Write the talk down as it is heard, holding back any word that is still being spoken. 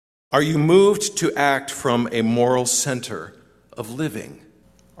Are you moved to act from a moral center of living?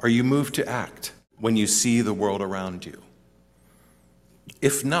 Are you moved to act when you see the world around you?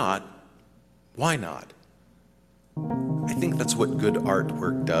 If not, why not? I think that's what good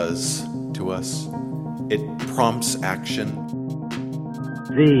artwork does to us. It prompts action.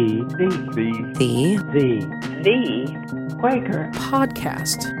 The Quaker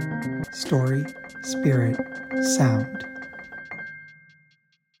podcast. Story, spirit, sound.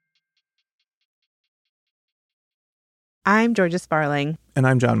 I'm Georgia Sparling. And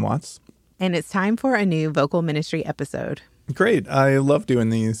I'm John Watts. And it's time for a new vocal ministry episode. Great. I love doing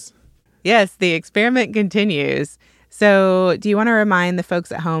these. Yes, the experiment continues. So do you want to remind the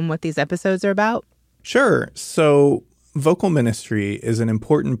folks at home what these episodes are about? Sure. So vocal ministry is an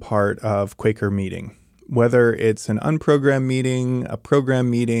important part of Quaker meeting. Whether it's an unprogrammed meeting, a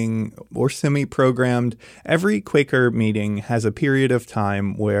program meeting, or semi-programmed, every Quaker meeting has a period of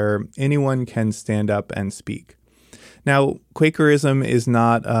time where anyone can stand up and speak. Now, Quakerism is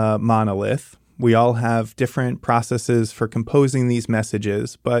not a monolith. We all have different processes for composing these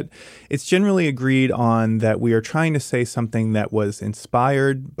messages, but it's generally agreed on that we are trying to say something that was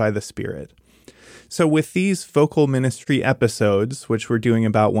inspired by the Spirit. So with these vocal ministry episodes, which we're doing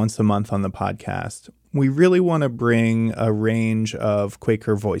about once a month on the podcast, we really want to bring a range of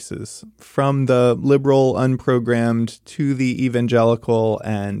Quaker voices, from the liberal, unprogrammed to the evangelical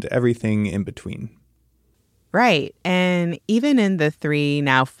and everything in between. Right. And even in the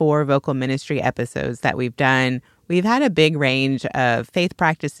 4 vocal ministry episodes that we've done, we've had a big range of faith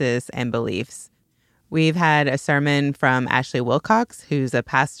practices and beliefs. We've had a sermon from Ashley Wilcox, who's a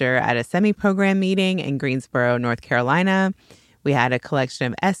pastor at a semi-program meeting in Greensboro, North Carolina. We had a collection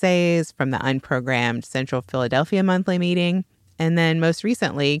of essays from the unprogrammed Central Philadelphia monthly meeting. And then most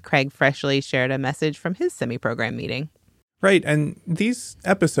recently, Craig Freshly shared a message from his semi-program meeting. Right, and these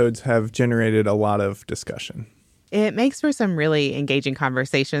episodes have generated a lot of discussion. It makes for some really engaging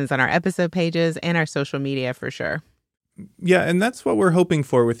conversations on our episode pages and our social media for sure. Yeah, and that's what we're hoping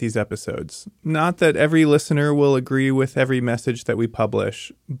for with these episodes. Not that every listener will agree with every message that we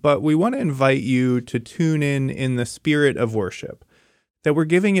publish, but we want to invite you to tune in the spirit of worship, that we're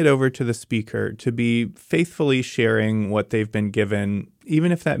giving it over to the speaker to be faithfully sharing what they've been given,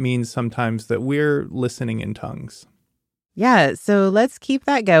 even if that means sometimes that we're listening in tongues. Yeah, so let's keep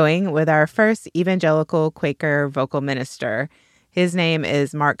that going with our first evangelical Quaker vocal minister. His name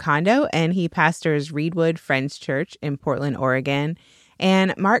is Mark Kondo, and he pastors Reedwood Friends Church in Portland, Oregon.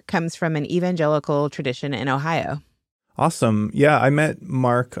 And Mark comes from an evangelical tradition in Ohio. Awesome. Yeah, I met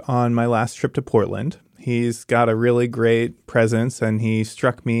Mark on my last trip to Portland. He's got a really great presence, and he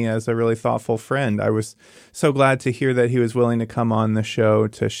struck me as a really thoughtful friend. I was so glad to hear that he was willing to come on the show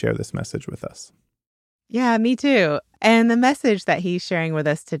to share this message with us. Yeah, me too. And the message that he's sharing with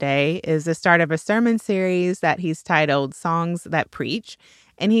us today is the start of a sermon series that he's titled Songs That Preach,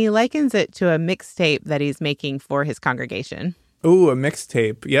 and he likens it to a mixtape that he's making for his congregation. Ooh, a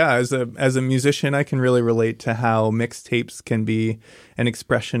mixtape. Yeah, as a musician, I can really relate to how mixtapes can be an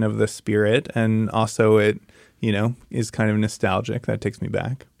expression of the Spirit, and also it, is kind of nostalgic. That takes me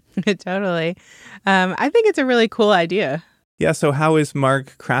back. Totally. I think it's a really cool idea. Yeah, so how is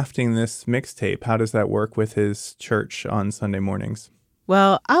Mark crafting this mixtape? How does that work with his church on Sunday mornings?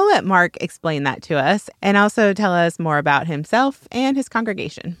 Well, I'll let Mark explain that to us and also tell us more about himself and his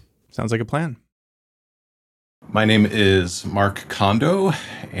congregation. Sounds like a plan. My name is Mark Kondo,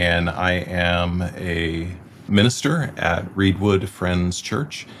 and I am a minister at Reedwood Friends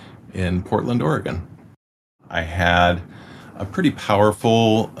Church in Portland, Oregon. I had a pretty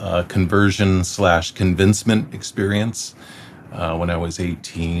powerful conversion/convincement experience when I was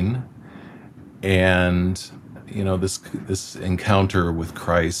 18. And, this encounter with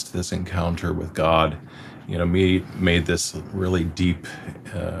Christ, this encounter with God, made this really deep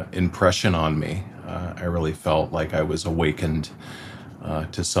impression on me. I really felt like I was awakened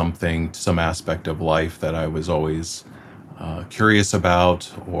to something, some aspect of life that I was always curious about,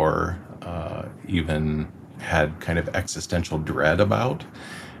 or even had kind of existential dread about.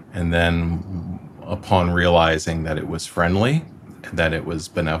 And then upon realizing that it was friendly, that it was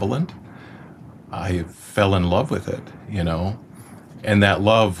benevolent, I fell in love with it, And that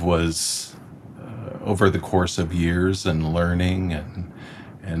love was over the course of years and learning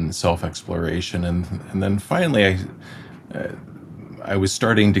and self-exploration. And then finally I was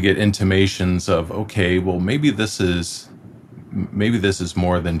starting to get intimations of, okay, well, maybe this is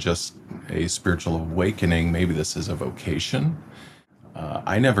more than just a spiritual awakening. Maybe this is a vocation.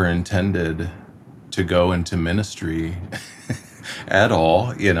 I never intended to go into ministry at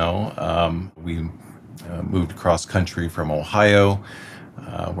all. We moved across country from Ohio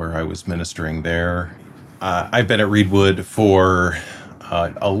where I was ministering there. I've been at Reedwood for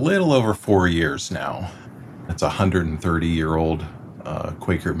a little over 4 years now. It's a 130-year-old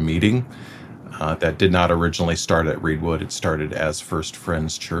Quaker meeting that did not originally start at Reedwood. It started as First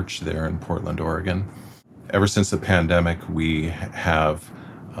Friends Church there in Portland, Oregon. Ever since the pandemic, we have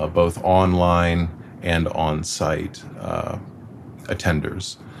both online and on-site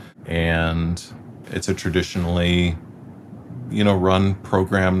attenders. And it's a traditionally, run,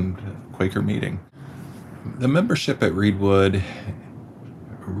 programmed Quaker meeting. The membership at Reedwood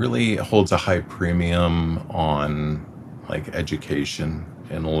really holds a high premium on education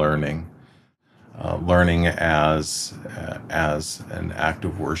and learning. Learning as an act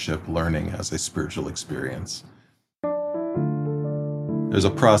of worship, learning as a spiritual experience. There's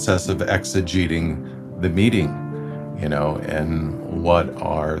a process of exegeting the meeting, and what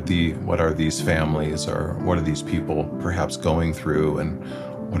are these families, or what are these people perhaps going through, and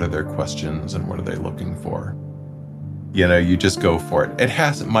what are their questions, and what are they looking for? You just go for it. It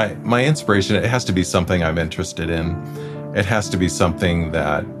has my inspiration. It has to be something I'm interested in. It has to be something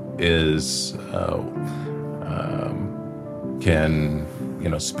that is can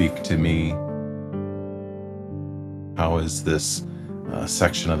speak to me. How is this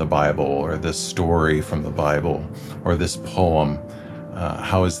section of the Bible, or this story from the Bible, or this poem?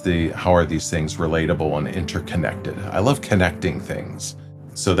 How are these things relatable and interconnected? I love connecting things.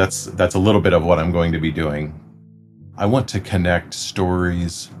 So that's a little bit of what I'm going to be doing. I want to connect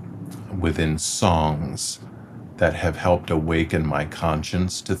stories within songs that have helped awaken my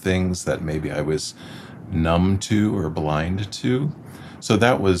conscience to things that maybe I was numb to or blind to. So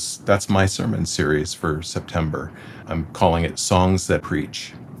that's my sermon series for September. I'm calling it Songs That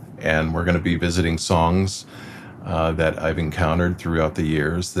Preach. And we're going to be visiting songs that I've encountered throughout the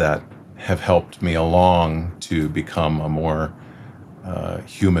years that have helped me along to become a more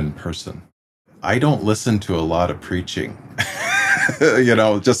human person. I don't listen to a lot of preaching.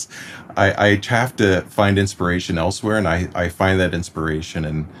 I have to find inspiration elsewhere, and I find that inspiration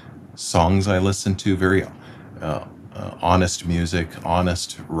in songs I listen to, very honest music,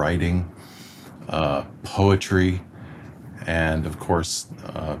 honest writing, poetry, and of course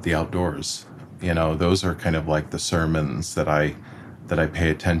the outdoors. Those are kind of like the sermons that I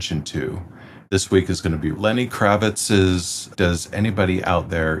pay attention to. This week is going to be Lenny Kravitz's Does Anybody Out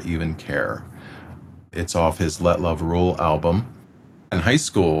There Even Care? It's off his Let Love Rule album. In high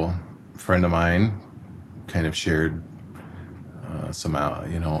school, a friend of mine kind of shared some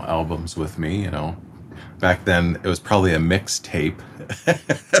albums with me. Back then it was probably a mixtape.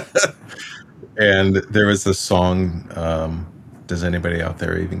 And there was this song, Does Anybody Out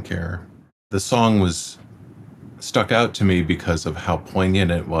There Even Care? The song was stuck out to me because of how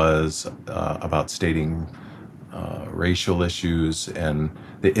poignant it was about stating racial issues, and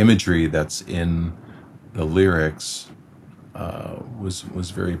the imagery that's in the lyrics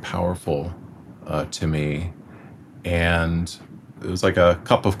was very powerful to me. And it was like a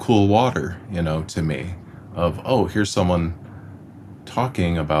cup of cool water, to me, of, here's someone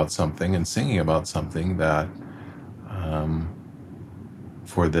talking about something and singing about something that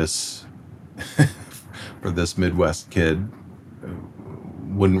for this Midwest kid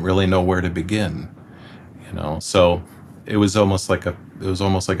wouldn't really know where to begin, So it was almost like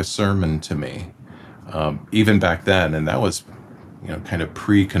a sermon to me, even back then, and that was kind of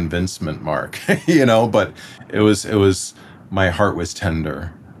pre-convincement mark, But it was my heart was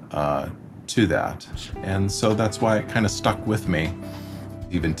tender to that, and so that's why it kind of stuck with me.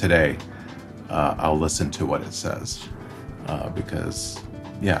 Even today, I'll listen to what it says because,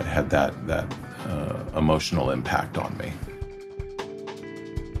 it had that emotional impact on me.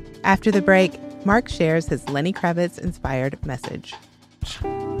 After the break, Mark shares his Lenny Kravitz-inspired message.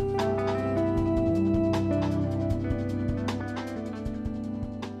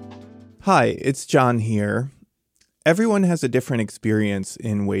 Hi, it's John here. Everyone has a different experience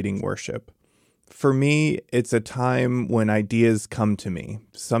in waiting worship. For me, it's a time when ideas come to me,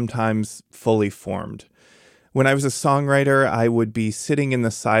 sometimes fully formed. When I was a songwriter, I would be sitting in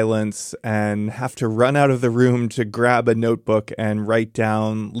the silence and have to run out of the room to grab a notebook and write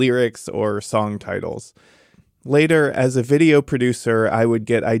down lyrics or song titles. Later, as a video producer, I would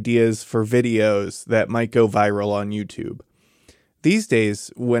get ideas for videos that might go viral on YouTube. These days,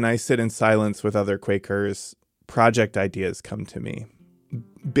 when I sit in silence with other Quakers, project ideas come to me.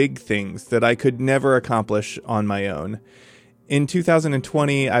 Big things that I could never accomplish on my own. In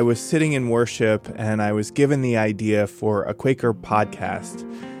 2020, I was sitting in worship and I was given the idea for a Quaker podcast.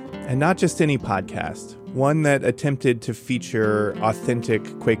 And not just any podcast, one that attempted to feature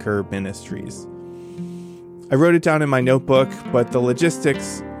authentic Quaker ministries. I wrote it down in my notebook, but the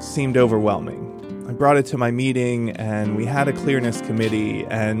logistics seemed overwhelming. I brought it to my meeting, and we had a clearness committee,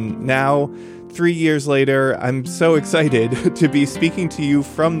 and now, 3 years later, I'm so excited to be speaking to you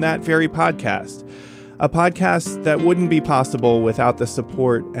from that very podcast. A podcast that wouldn't be possible without the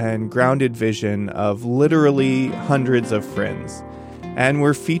support and grounded vision of literally hundreds of friends. And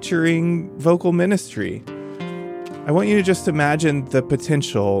we're featuring vocal ministry. I want you to just imagine the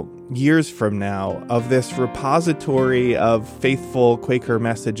potential, years from now, of this repository of faithful Quaker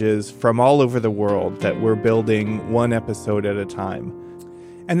messages from all over the world that we're building one episode at a time.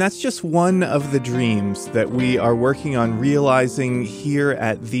 And that's just one of the dreams that we are working on realizing here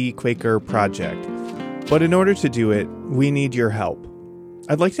at the Quaker Project. But in order to do it, we need your help.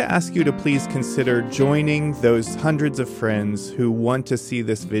 I'd like to ask you to please consider joining those hundreds of friends who want to see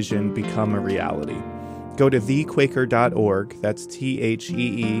this vision become a reality. Go to thequaker.org, that's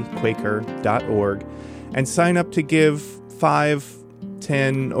Thee, Quaker.org, and sign up to give $5,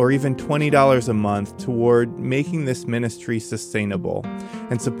 $10, or even $20 a month toward making this ministry sustainable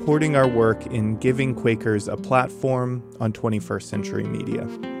and supporting our work in giving Quakers a platform on 21st century media.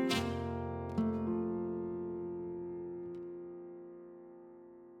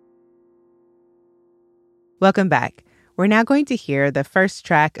 Welcome back. We're now going to hear the first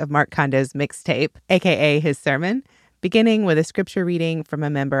track of Mark Kondo's mixtape, aka his sermon, beginning with a scripture reading from a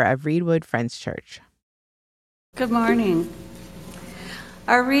member of Reedwood Friends Church. Good morning.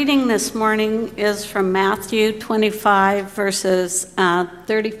 Our reading this morning is from Matthew 25, verses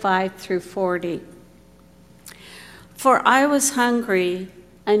 35 through 40. For I was hungry,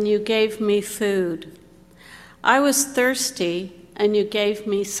 and you gave me food. I was thirsty, and you gave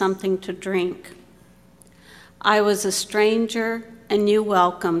me something to drink. I was a stranger, and you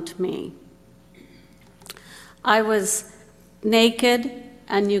welcomed me. I was naked,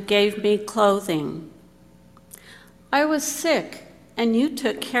 and you gave me clothing. I was sick, and you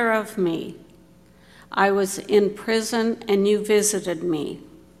took care of me. I was in prison, and you visited me.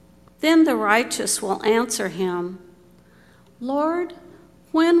 Then the righteous will answer him, Lord,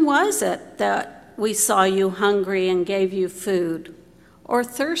 when was it that we saw you hungry and gave you food, or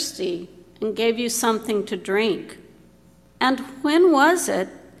thirsty and gave you something to drink? And when was it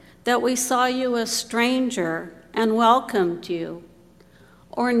that we saw you a stranger and welcomed you,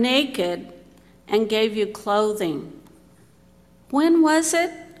 or naked and gave you clothing? When was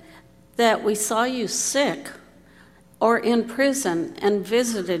it that we saw you sick or in prison and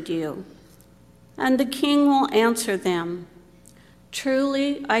visited you? And the king will answer them,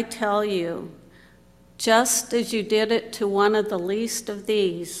 Truly I tell you, just as you did it to one of the least of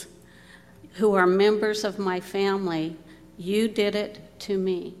these, who are members of my family, you did it to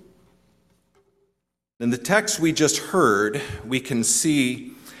me. In the text we just heard, we can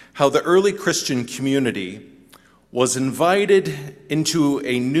see how the early Christian community was invited into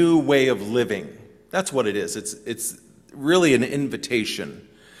a new way of living. That's what it is. It's really an invitation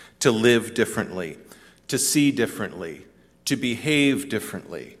to live differently, to see differently, to behave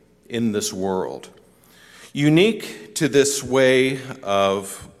differently in this world. Unique to this way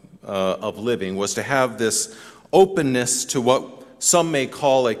of living was to have this openness to what some may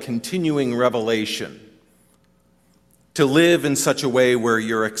call a continuing revelation, to live in such a way where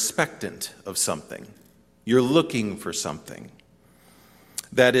you're expectant of something, you're looking for something.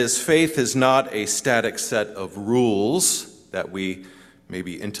 That is, faith is not a static set of rules that we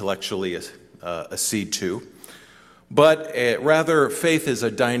maybe intellectually accede to, but rather faith is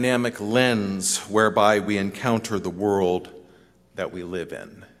a dynamic lens whereby we encounter the world that we live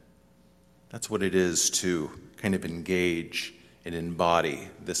in. That's what it is to kind of engage and embody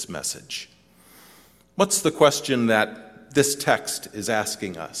this message. What's the question that this text is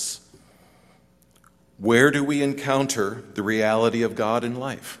asking us? Where do we encounter the reality of God in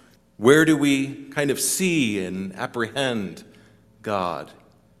life? Where do we kind of see and apprehend God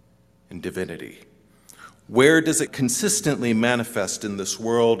and divinity? Where does it consistently manifest in this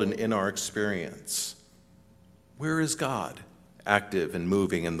world and in our experience? Where is God active and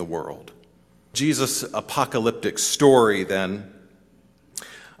moving in the world? Jesus' apocalyptic story, then,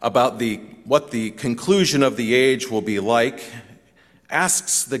 about what the conclusion of the age will be like,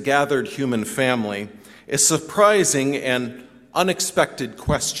 asks the gathered human family a surprising and unexpected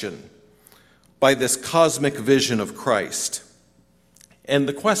question by this cosmic vision of Christ. And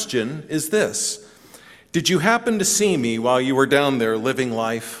the question is this: did you happen to see me while you were down there living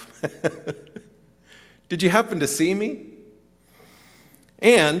life? Did you happen to see me?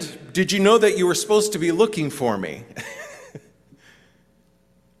 And did you know that you were supposed to be looking for me?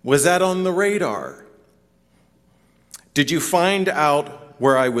 Was that on the radar? Did you find out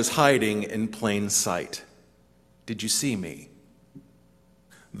where I was hiding in plain sight? Did you see me?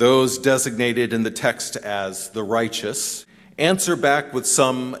 Those designated in the text as the righteous answer back with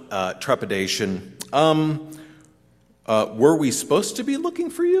some trepidation. Were we supposed to be looking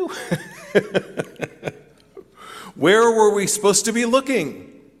for you? Where were we supposed to be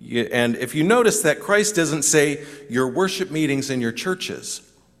looking? And if you notice that Christ doesn't say your worship meetings in your churches,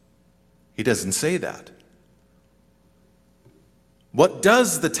 he doesn't say that. What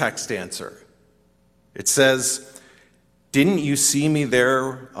does the text answer? It says, didn't you see me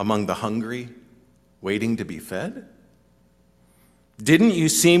there among the hungry, waiting to be fed? Didn't you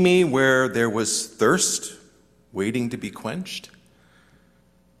see me where there was thirst, waiting to be quenched?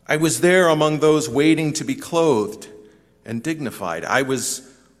 I was there among those waiting to be clothed and dignified. I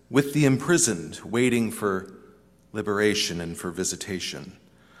was with the imprisoned, waiting for liberation and for visitation.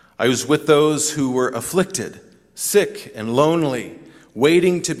 I was with those who were afflicted, sick and lonely,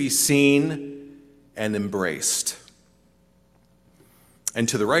 waiting to be seen and embraced. And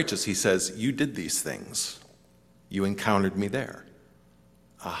to the righteous, he says, you did these things. You encountered me there.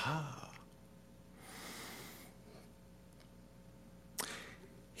 Aha.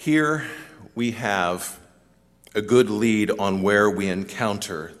 Here we have a good lead on where we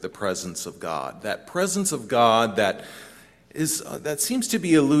encounter the presence of God. That presence of God that seems to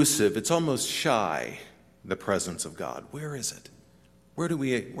be elusive. It's almost shy, the presence of God. Where is it? Where do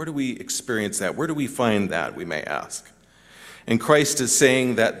we experience that? Where do we find that, we may ask? And Christ is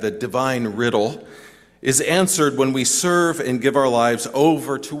saying that the divine riddle is answered when we serve and give our lives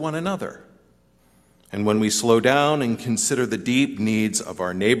over to one another. And when we slow down and consider the deep needs of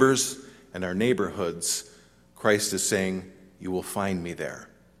our neighbors and our neighborhoods, Christ is saying, you will find me there.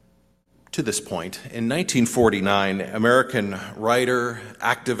 To this point, in 1949, American writer,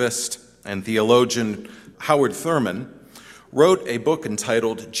 activist, and theologian Howard Thurman wrote a book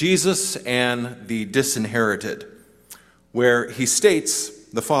entitled Jesus and the Disinherited, where he states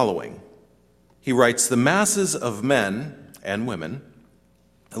the following. He writes, the masses of men and women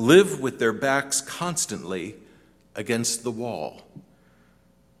live with their backs constantly against the wall.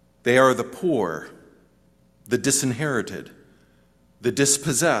 They are the poor, the disinherited, the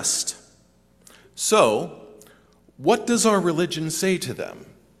dispossessed. So, what does our religion say to them?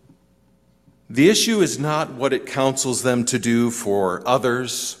 The issue is not what it counsels them to do for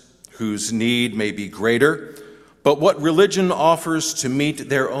others whose need may be greater, but what religion offers to meet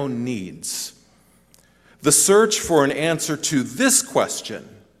their own needs. The search for an answer to this question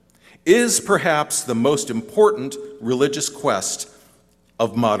is perhaps the most important religious quest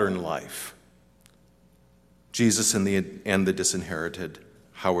of modern life. Jesus and the Disinherited,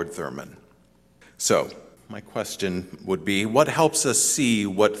 Howard Thurman. So, my question would be, what helps us see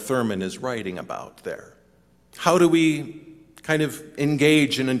what Thurman is writing about there? How do we kind of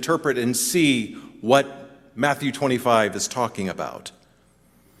engage and interpret and see what Matthew 25 is talking about?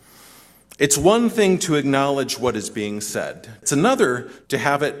 It's one thing to acknowledge what is being said. It's another to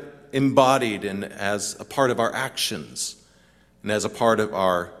have it embodied and as a part of our actions and as a part of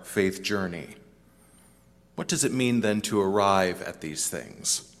our faith journey. What does it mean then to arrive at these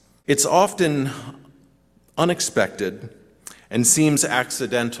things? It's often unexpected and seems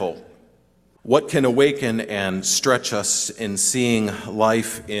accidental. What can awaken and stretch us in seeing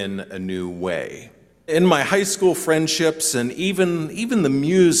life in a new way? In my high school friendships and even the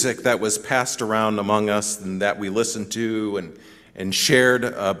music that was passed around among us and that we listened to and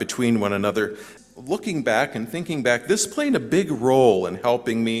shared between one another, looking back and thinking back, this played a big role in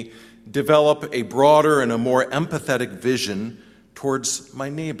helping me develop a broader and a more empathetic vision towards my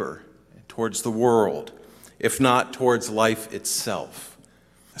neighbor, towards the world, if not towards life itself.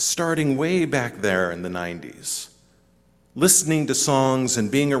 Starting way back there in the 90s, listening to songs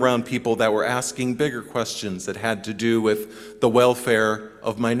and being around people that were asking bigger questions that had to do with the welfare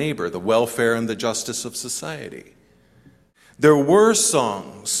of my neighbor, the welfare and the justice of society. There were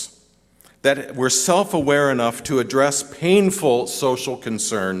songs that were self-aware enough to address painful social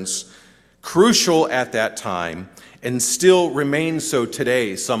concerns, crucial at that time, and still remain so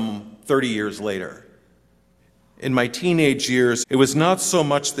today, some 30 years later. In my teenage years, it was not so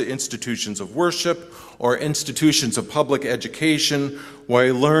much the institutions of worship or institutions of public education where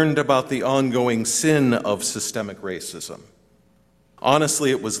I learned about the ongoing sin of systemic racism. Honestly,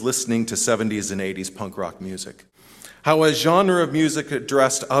 it was listening to 70s and 80s punk rock music. How a genre of music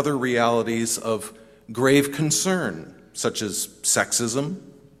addressed other realities of grave concern, such as sexism,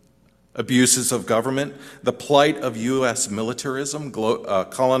 abuses of government, the plight of U.S. militarism,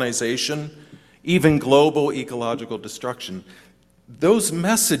 colonization, even global ecological destruction. Those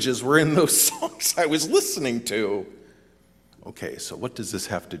messages were in those songs I was listening to. Okay, so what does this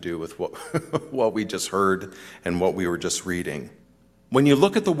have to do with what, what we just heard and what we were just reading? When you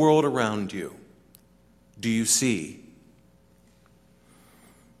look at the world around you, do you see?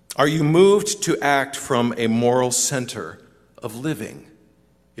 Are you moved to act from a moral center of living?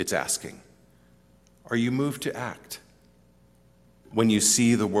 It's asking. Are you moved to act when you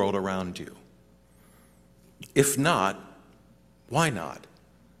see the world around you? If not, why not?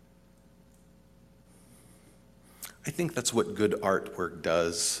 I think that's what good artwork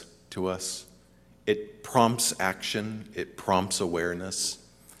does to us. It prompts action, it prompts awareness,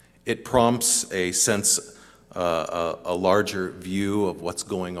 it prompts a sense, a larger view of what's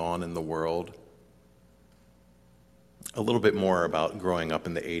going on in the world. A little bit more about growing up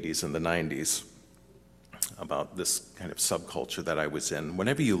in the 80s and the 90s, about this kind of subculture that I was in.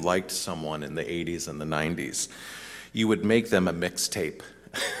 Whenever you liked someone in the 80s and the 90s, you would make them a mixtape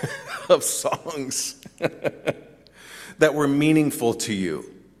of songs that were meaningful to you.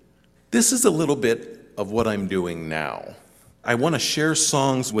 This is a little bit of what I'm doing now. I want to share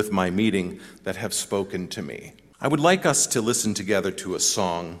songs with my meeting that have spoken to me. I would like us to listen together to a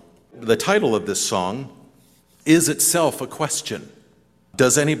song. The title of this song is itself a question.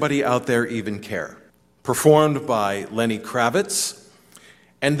 Does anybody out there even care? Performed by Lenny Kravitz,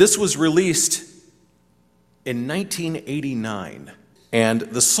 and this was released in 1989. And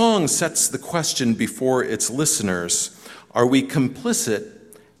the song sets the question before its listeners: are we complicit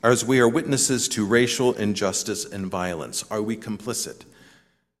as we are witnesses to racial injustice and violence? Are we complicit?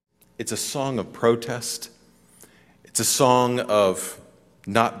 It's a song of protest. It's a song of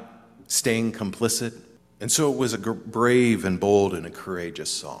not staying complicit. And so it was a brave and bold and a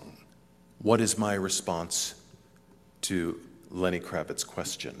courageous song. What is my response to Lenny Kravitz's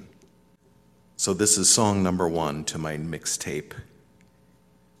question? So this is song number 1 to my mixtape,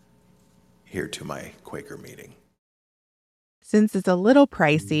 here to my Quaker meeting. Since it's a little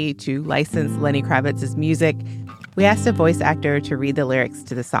pricey to license Lenny Kravitz's music, we asked a voice actor to read the lyrics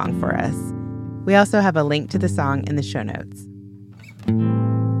to the song for us. We also have a link to the song in the show notes.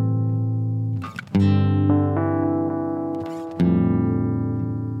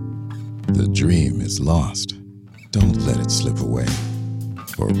 The dream is lost. Don't let it slip away,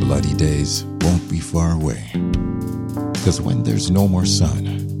 for bloody days won't be far away. 'Cause when there's no more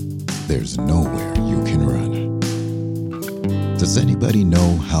sun, there's nowhere you can run. Does anybody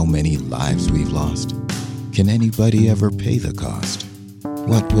know how many lives we've lost? Can anybody ever pay the cost?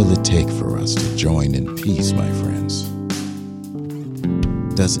 What will it take for us to join in peace, my friends?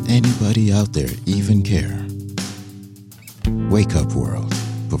 Does anybody out there even care? Wake up, world,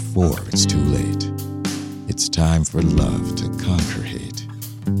 before it's too late. It's time for love to conquer hate.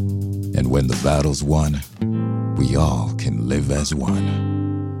 And when the battle's won, we all can live as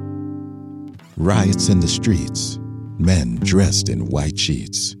one. Riots in the streets, men dressed in white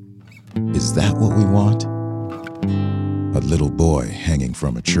sheets. Is that what we want? A little boy hanging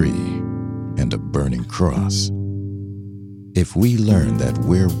from a tree and a burning cross. If we learn that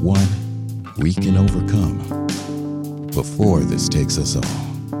we're one, we can overcome. Before this takes us all,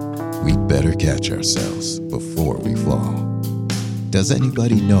 we'd better catch ourselves before we fall. Does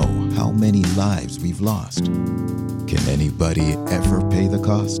anybody know how many lives we've lost? Can anybody ever pay the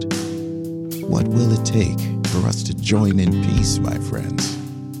cost? What will it take for us to join in peace, my friends?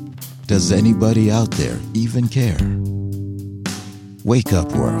 Does anybody out there even care? Wake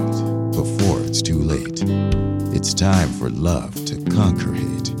up, world, before it's too late. It's time for love to conquer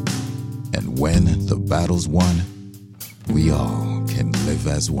hate. And when the battle's won, we all can live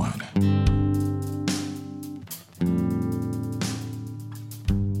as one.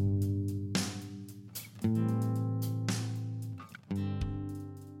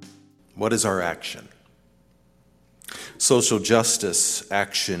 What is our action? Social justice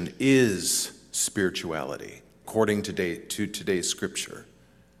action is spirituality, according to today's scripture.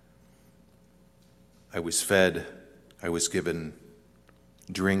 I was fed, I was given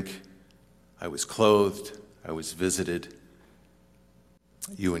drink, I was clothed, I was visited.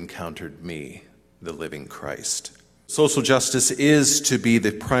 You encountered me, the living Christ. Social justice is to be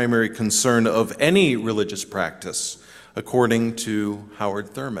the primary concern of any religious practice, according to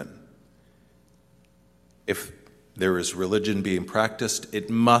Howard Thurman. If there is religion being practiced, it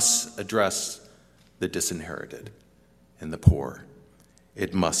must address the disinherited and the poor.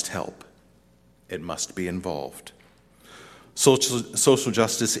 It must help. It must be involved. Social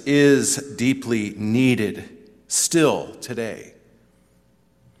justice is deeply needed still today.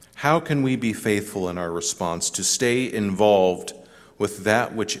 How can we be faithful in our response to stay involved with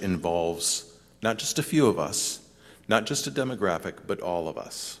that which involves not just a few of us, not just a demographic, but all of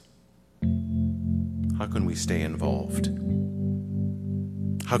us? How can we stay involved?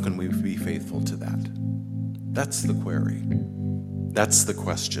 How can we be faithful to that? That's the query. That's the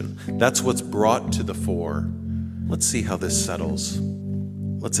question. That's what's brought to the fore. Let's see how this settles.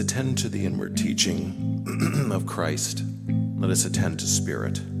 Let's attend to the inward teaching of Christ. Let us attend to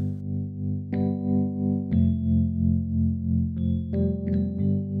spirit.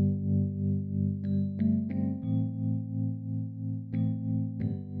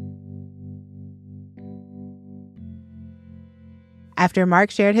 After Mark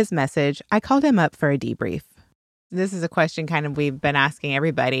shared his message, I called him up for a debrief. This is a question kind of we've been asking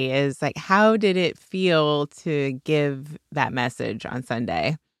everybody is like, how did it feel to give that message on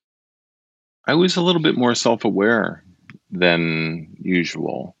Sunday? I was a little bit more self-aware than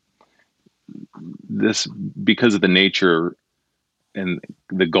usual. This, because of the nature and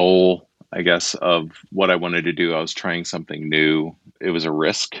the goal, I guess, of what I wanted to do. I was trying something new. It was a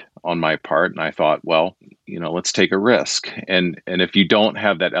risk on my part. And I thought, well, let's take a risk. And if you don't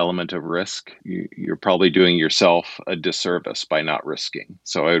have that element of risk, you're probably doing yourself a disservice by not risking.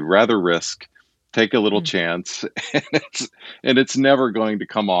 So I'd rather risk, take a little chance, and it's never going to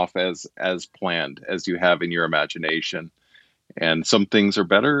come off as planned as you have in your imagination. And some things are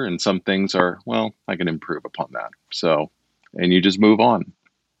better and some things are, well, I can improve upon that. So, and you just move on.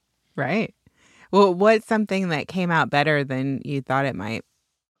 Right. Well, what's something that came out better than you thought it might?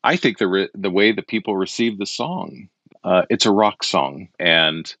 I think the way that people receive the song, it's a rock song,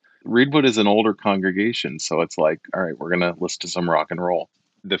 and Reedwood is an older congregation, so it's like, all right, we're going to listen to some rock and roll.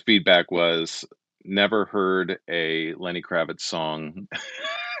 The feedback was, never heard a Lenny Kravitz song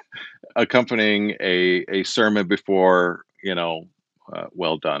accompanying a sermon before,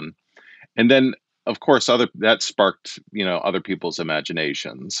 well done. And then, of course, that sparked, other people's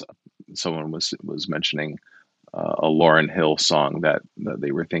imaginations. Someone was mentioning a Lauryn Hill song that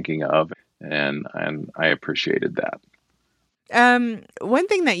they were thinking of, and I appreciated that. One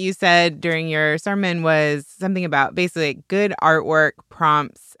thing that you said during your sermon was something about basically good artwork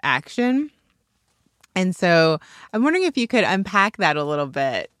prompts action. And so I'm wondering if you could unpack that a little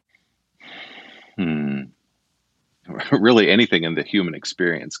bit. Really, anything in the human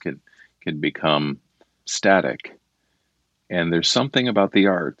experience can become static. And there's something about the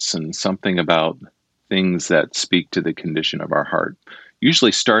arts and something about things that speak to the condition of our heart,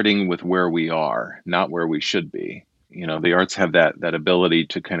 usually starting with where we are, not where we should be. The arts have that ability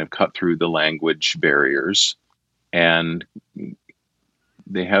to kind of cut through the language barriers, and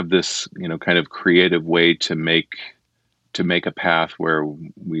they have this, kind of creative way to make a path where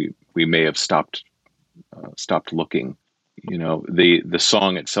we may have stopped looking. The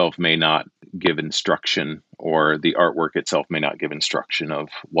song itself may not give instruction, or the artwork itself may not give instruction of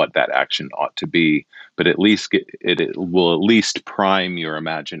what that action ought to be, but at least it will at least prime your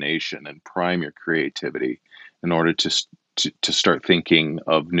imagination and prime your creativity in order to start thinking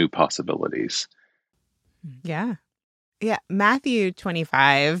of new possibilities. Yeah. Yeah. Matthew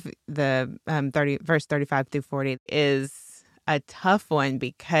 25, the verse 35 through 40 is a tough one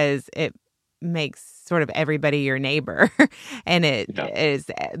because it makes sort of everybody your neighbor. And it is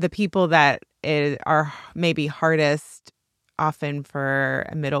the people that are maybe hardest often for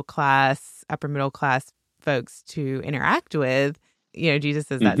upper middle class folks to interact with. Jesus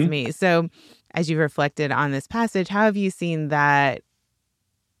says that to me. So as you've reflected on this passage, how have you seen that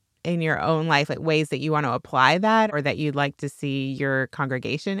in your own life, like ways that you want to apply that or that you'd like to see your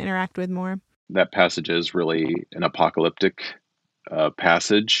congregation interact with more? That passage is really an apocalyptic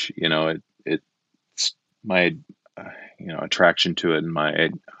passage. It's my attraction to it and my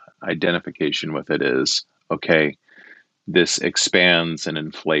identification with it is, okay, this expands and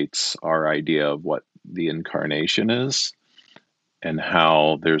inflates our idea of what the incarnation is, and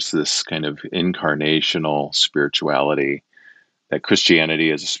how there's this kind of incarnational spirituality, that Christianity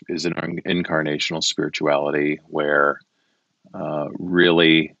is an incarnational spirituality where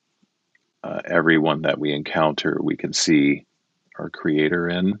really everyone that we encounter, we can see our Creator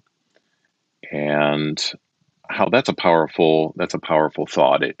in, and how that's a powerful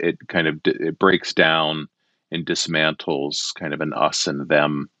thought. It kind of it breaks down and dismantles kind of an us and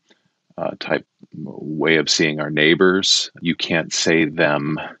them type way of seeing our neighbors. You can't say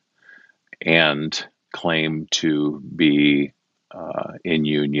them and claim to be in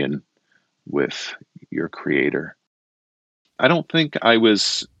union with your Creator. I don't think I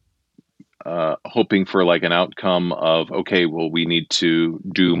was hoping for like an outcome of, okay, well, we need to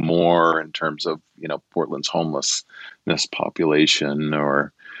do more in terms of, Portland's homelessness population,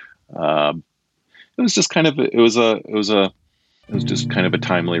 or it was just kind of, it was just kind of a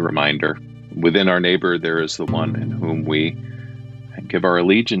timely reminder. Within our neighbor, there is the one in whom we give our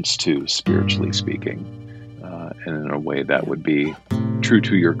allegiance to, spiritually speaking, and in a way that would be true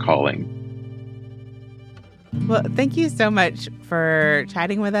to your calling. Well, thank you so much for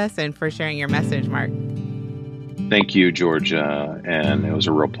chatting with us and for sharing your message, Mark. Thank you, Georgia, and it was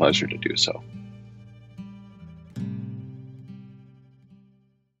a real pleasure to do so.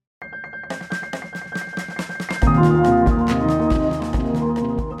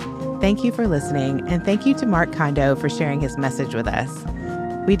 Thank you for listening, and thank you to Mark Kondo for sharing his message with us.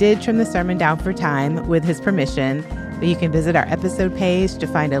 We did trim the sermon down for time with his permission, but you can visit our episode page to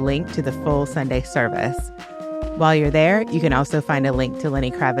find a link to the full Sunday service. While you're there, you can also find a link to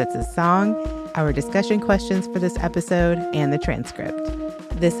Lenny Kravitz's song, our discussion questions for this episode, and the transcript.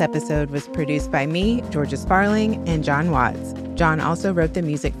 This episode was produced by me, Georgia Sparling, and John Watts. John also wrote the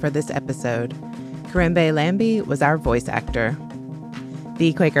music for this episode. Karimbe Lambie was our voice actor.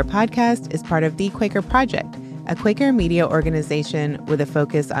 The Quaker Podcast is part of The Quaker Project, a Quaker media organization with a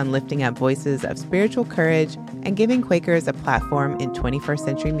focus on lifting up voices of spiritual courage and giving Quakers a platform in 21st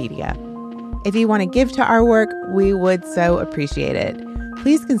century media. If you want to give to our work, we would so appreciate it.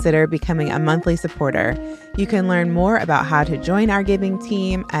 Please consider becoming a monthly supporter. You can learn more about how to join our giving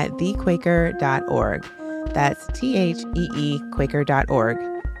team at thequaker.org. That's THEE Quaker.org.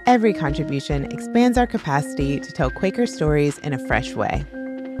 Every contribution expands our capacity to tell Quaker stories in a fresh way.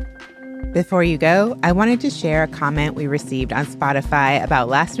 Before you go, I wanted to share a comment we received on Spotify about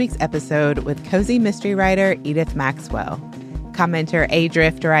last week's episode with cozy mystery writer Edith Maxwell. Commenter A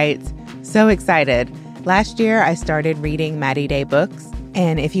Drift writes, "So excited. Last year I started reading Maddie Day books,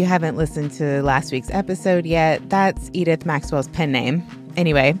 and if you haven't listened to last week's episode yet, that's Edith Maxwell's pen name.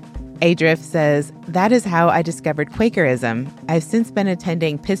 Anyway, Adrift says, that is how I discovered Quakerism. I've since been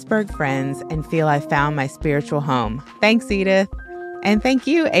attending Pittsburgh Friends and feel I found my spiritual home. Thanks, Edith. And thank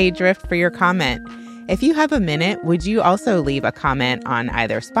you, Adrift, for your comment. If you have a minute, would you also leave a comment on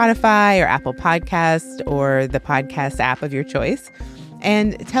either Spotify or Apple Podcasts or the podcast app of your choice?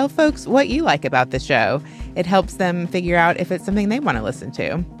 And tell folks what you like about the show. It helps them figure out if it's something they want to listen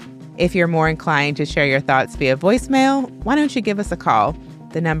to. If you're more inclined to share your thoughts via voicemail, why don't you give us a call?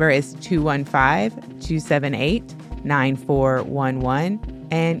 The number is 215-278-9411,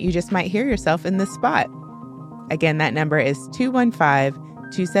 and you just might hear yourself in this spot. Again, that number is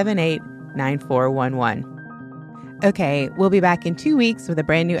 215-278-9411. Okay, we'll be back in 2 weeks with a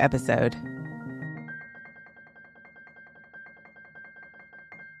brand new episode.